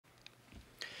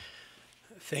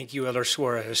Thank you, Elder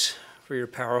Suarez, for your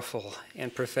powerful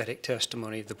and prophetic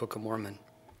testimony of the Book of Mormon.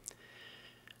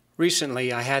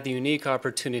 Recently, I had the unique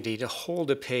opportunity to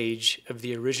hold a page of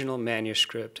the original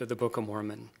manuscript of the Book of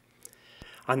Mormon.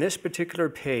 On this particular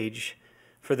page,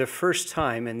 for the first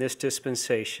time in this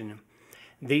dispensation,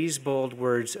 these bold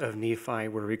words of Nephi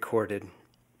were recorded.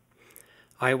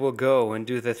 I will go and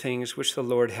do the things which the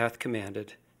Lord hath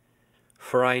commanded.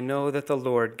 For I know that the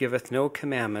Lord giveth no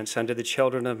commandments unto the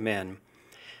children of men,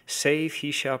 save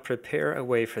he shall prepare a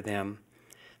way for them,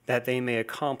 that they may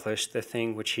accomplish the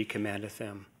thing which he commandeth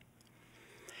them.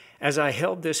 As I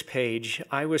held this page,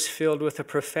 I was filled with a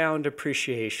profound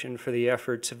appreciation for the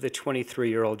efforts of the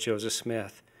 23-year-old Joseph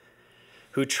Smith,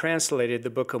 who translated the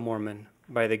Book of Mormon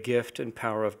by the gift and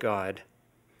power of God.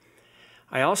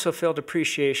 I also felt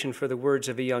appreciation for the words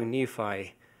of a young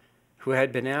Nephi, who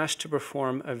had been asked to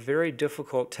perform a very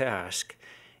difficult task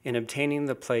in obtaining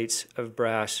the plates of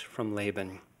brass from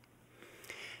Laban.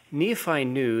 Nephi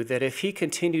knew that if he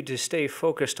continued to stay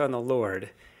focused on the Lord,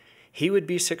 he would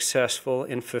be successful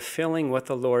in fulfilling what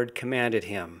the Lord commanded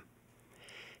him.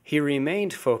 He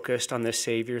remained focused on the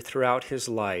Savior throughout his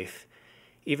life,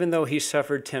 even though he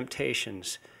suffered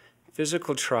temptations,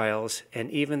 physical trials, and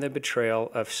even the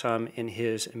betrayal of some in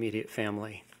his immediate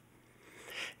family.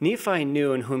 Nephi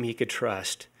knew in whom he could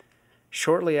trust.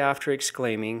 Shortly after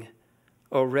exclaiming,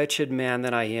 O wretched man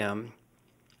that I am,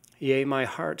 yea, my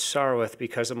heart sorroweth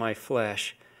because of my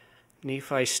flesh,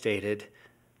 Nephi stated,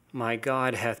 My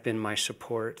God hath been my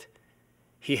support.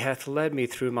 He hath led me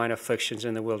through mine afflictions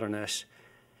in the wilderness,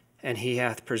 and he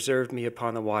hath preserved me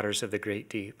upon the waters of the great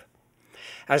deep.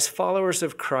 As followers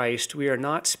of Christ, we are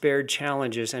not spared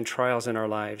challenges and trials in our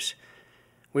lives.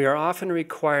 We are often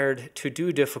required to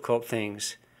do difficult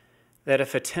things that,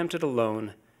 if attempted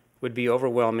alone, would be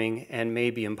overwhelming and may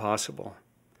be impossible.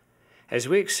 As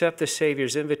we accept the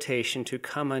Savior's invitation to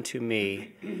come unto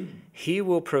me, he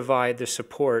will provide the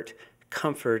support,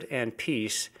 comfort, and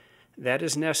peace that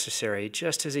is necessary,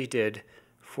 just as he did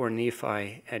for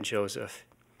Nephi and Joseph.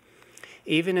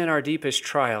 Even in our deepest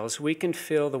trials, we can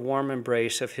feel the warm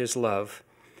embrace of his love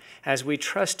as we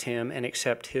trust him and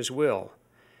accept his will.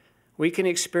 We can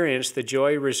experience the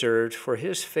joy reserved for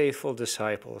his faithful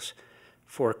disciples,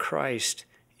 for Christ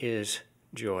is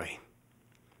joy.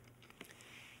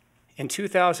 In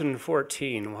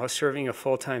 2014, while serving a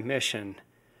full-time mission,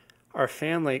 our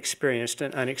family experienced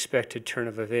an unexpected turn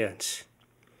of events.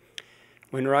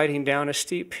 When riding down a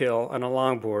steep hill on a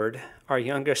longboard, our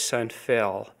youngest son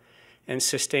fell and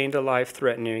sustained a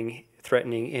life-threatening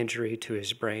injury to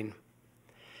his brain.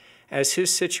 As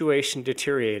his situation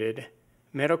deteriorated,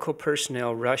 medical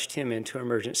personnel rushed him into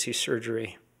emergency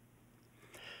surgery.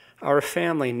 Our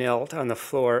family knelt on the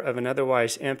floor of an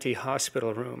otherwise empty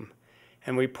hospital room,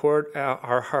 and we poured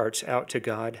our hearts out to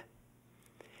God.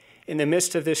 In the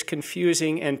midst of this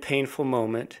confusing and painful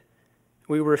moment,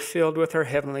 we were filled with our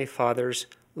Heavenly Father's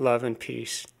love and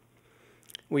peace.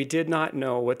 We did not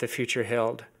know what the future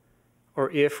held, or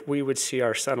if we would see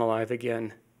our son alive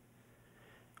again.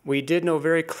 We did know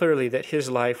very clearly that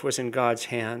his life was in God's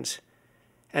hands,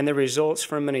 and the results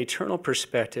from an eternal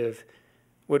perspective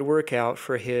would work out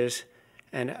for his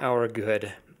and our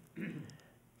good.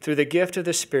 Through the gift of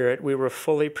the Spirit, we were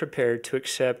fully prepared to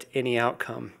accept any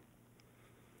outcome.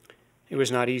 It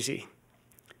was not easy.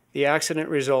 The accident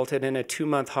resulted in a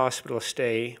 2-month hospital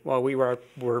stay while we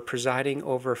were presiding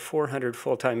over 400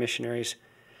 full-time missionaries.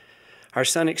 Our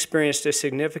son experienced a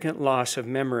significant loss of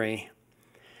memory.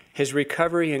 His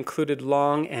recovery included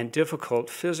long and difficult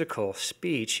physical,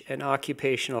 speech, and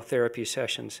occupational therapy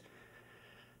sessions.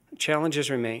 Challenges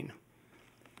remain,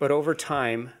 but over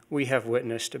time, we have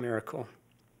witnessed a miracle.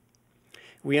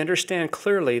 We understand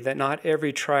clearly that not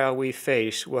every trial we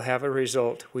face will have a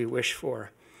result we wish for.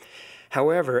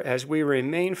 However, as we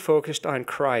remain focused on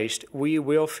Christ, we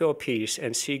will feel peace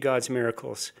and see God's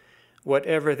miracles,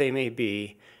 whatever they may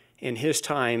be, in his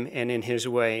time and in his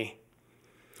way.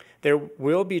 There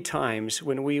will be times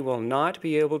when we will not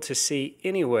be able to see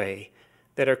any way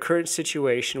that our current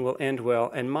situation will end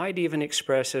well, and might even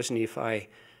express as Nephi,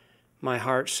 my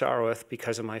heart sorroweth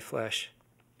because of my flesh.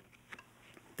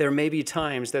 There may be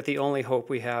times that the only hope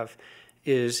we have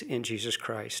is in Jesus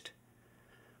Christ.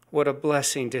 What a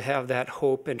blessing to have that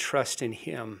hope and trust in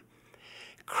him.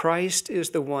 Christ is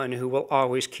the one who will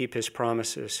always keep his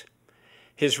promises.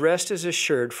 His rest is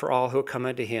assured for all who come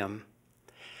unto him.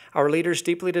 Our leaders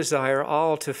deeply desire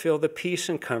all to feel the peace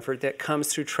and comfort that comes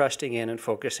through trusting in and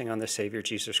focusing on the Savior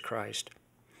Jesus Christ.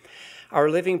 Our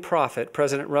living prophet,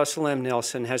 President Russell M.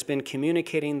 Nelson, has been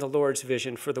communicating the Lord's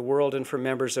vision for the world and for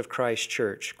members of Christ's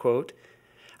church. Quote,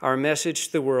 Our message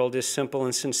to the world is simple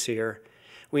and sincere.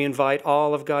 we invite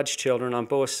all of God's children on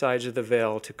both sides of the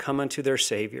veil to come unto their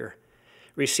Savior,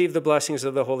 receive the blessings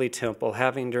of the holy temple,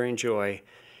 have enduring joy,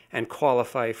 and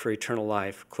qualify for eternal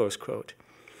life, close quote.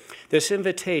 This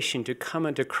invitation to come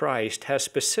unto Christ has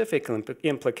specific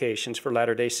implications for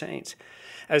Latter-day Saints.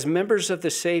 As members of the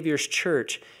Savior's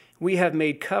church, we have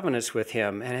made covenants with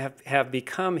him and have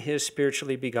become his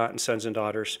spiritually begotten sons and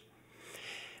daughters.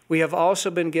 We have also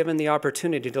been given the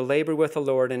opportunity to labor with the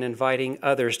Lord in inviting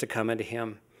others to come unto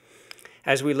him.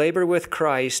 As we labor with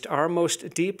Christ, our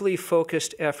most deeply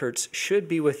focused efforts should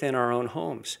be within our own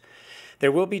homes.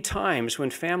 There will be times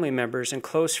when family members and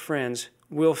close friends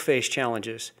will face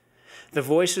challenges. The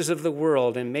voices of the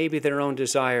world and maybe their own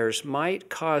desires might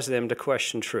cause them to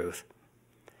question truth.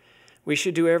 We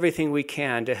should do everything we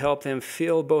can to help them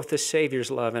feel both the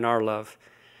Savior's love and our love.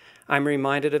 I'm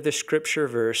reminded of the scripture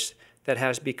verse that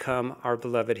has become our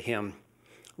beloved hymn,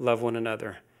 Love One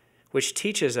Another, which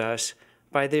teaches us,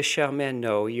 by this shall men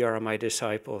know ye are my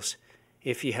disciples,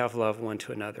 if ye have love one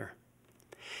to another.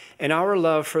 In our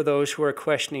love for those who are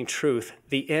questioning truth,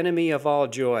 the enemy of all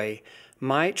joy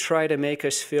might try to make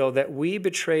us feel that we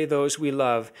betray those we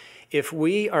love if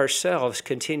we ourselves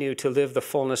continue to live the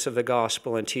fullness of the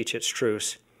gospel and teach its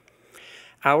truths.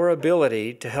 Our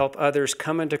ability to help others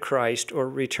come into Christ or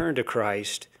return to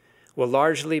Christ will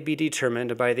largely be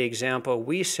determined by the example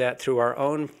we set through our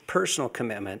own personal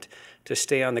commitment to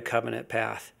stay on the covenant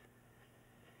path.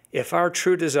 If our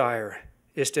true desire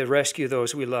is to rescue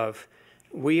those we love,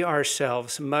 we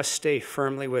ourselves must stay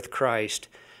firmly with Christ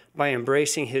by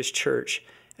embracing his church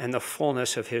and the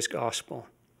fullness of his gospel.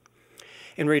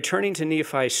 In returning to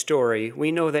Nephi's story,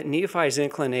 we know that Nephi's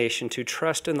inclination to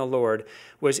trust in the Lord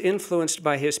was influenced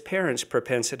by his parents'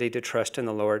 propensity to trust in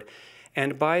the Lord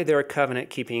and by their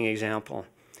covenant-keeping example.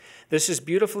 This is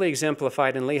beautifully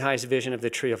exemplified in Lehi's vision of the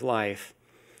tree of life.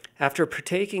 After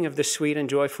partaking of the sweet and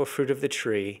joyful fruit of the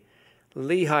tree,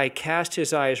 Lehi cast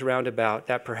his eyes round about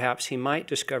that perhaps he might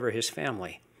discover his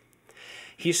family.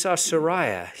 He saw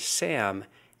Sariah, Sam,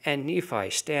 and Nephi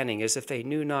standing as if they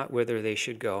knew not whither they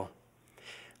should go.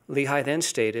 Lehi then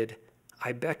stated,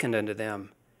 I beckoned unto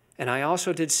them, and I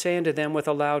also did say unto them with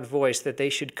a loud voice that they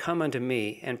should come unto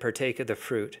me and partake of the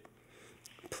fruit.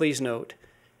 Please note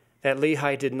that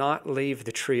Lehi did not leave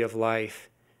the tree of life.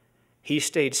 He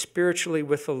stayed spiritually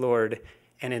with the Lord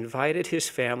and invited his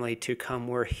family to come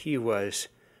where he was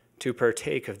to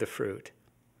partake of the fruit.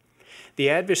 The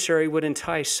adversary would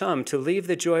entice some to leave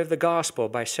the joy of the gospel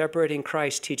by separating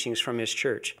Christ's teachings from his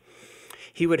church.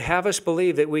 He would have us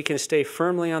believe that we can stay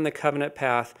firmly on the covenant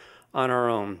path on our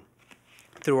own,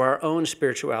 through our own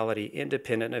spirituality,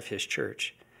 independent of his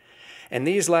church. In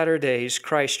these latter days,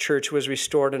 Christ's church was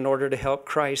restored in order to help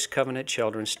Christ's covenant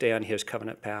children stay on his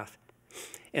covenant path.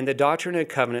 In the Doctrine and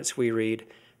Covenants we read,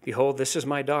 Behold, this is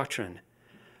my doctrine.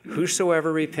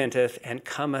 Whosoever repenteth and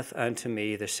cometh unto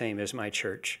me, the same is my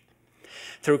church.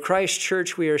 Through Christ's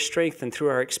church, we are strengthened through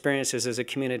our experiences as a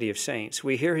community of saints.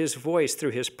 We hear his voice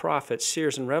through his prophets,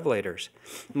 seers, and revelators.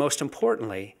 Most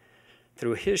importantly,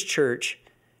 through his church,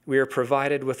 we are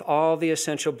provided with all the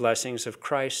essential blessings of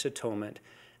Christ's atonement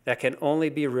that can only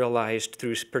be realized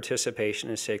through participation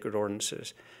in sacred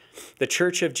ordinances. The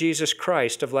Church of Jesus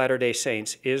Christ of Latter-day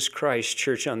Saints is Christ's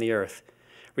church on the earth,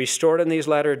 restored in these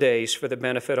latter days for the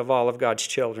benefit of all of God's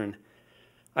children.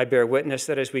 I bear witness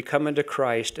that as we come into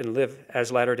Christ and live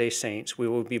as Latter-day Saints, we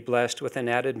will be blessed with an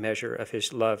added measure of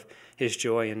his love, his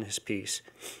joy, and his peace.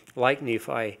 Like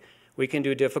Nephi, we can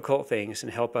do difficult things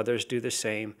and help others do the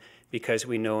same because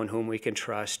we know in whom we can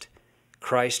trust.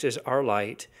 Christ is our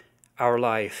light, our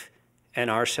life, and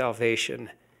our salvation.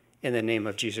 In the name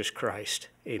of Jesus Christ,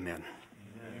 amen.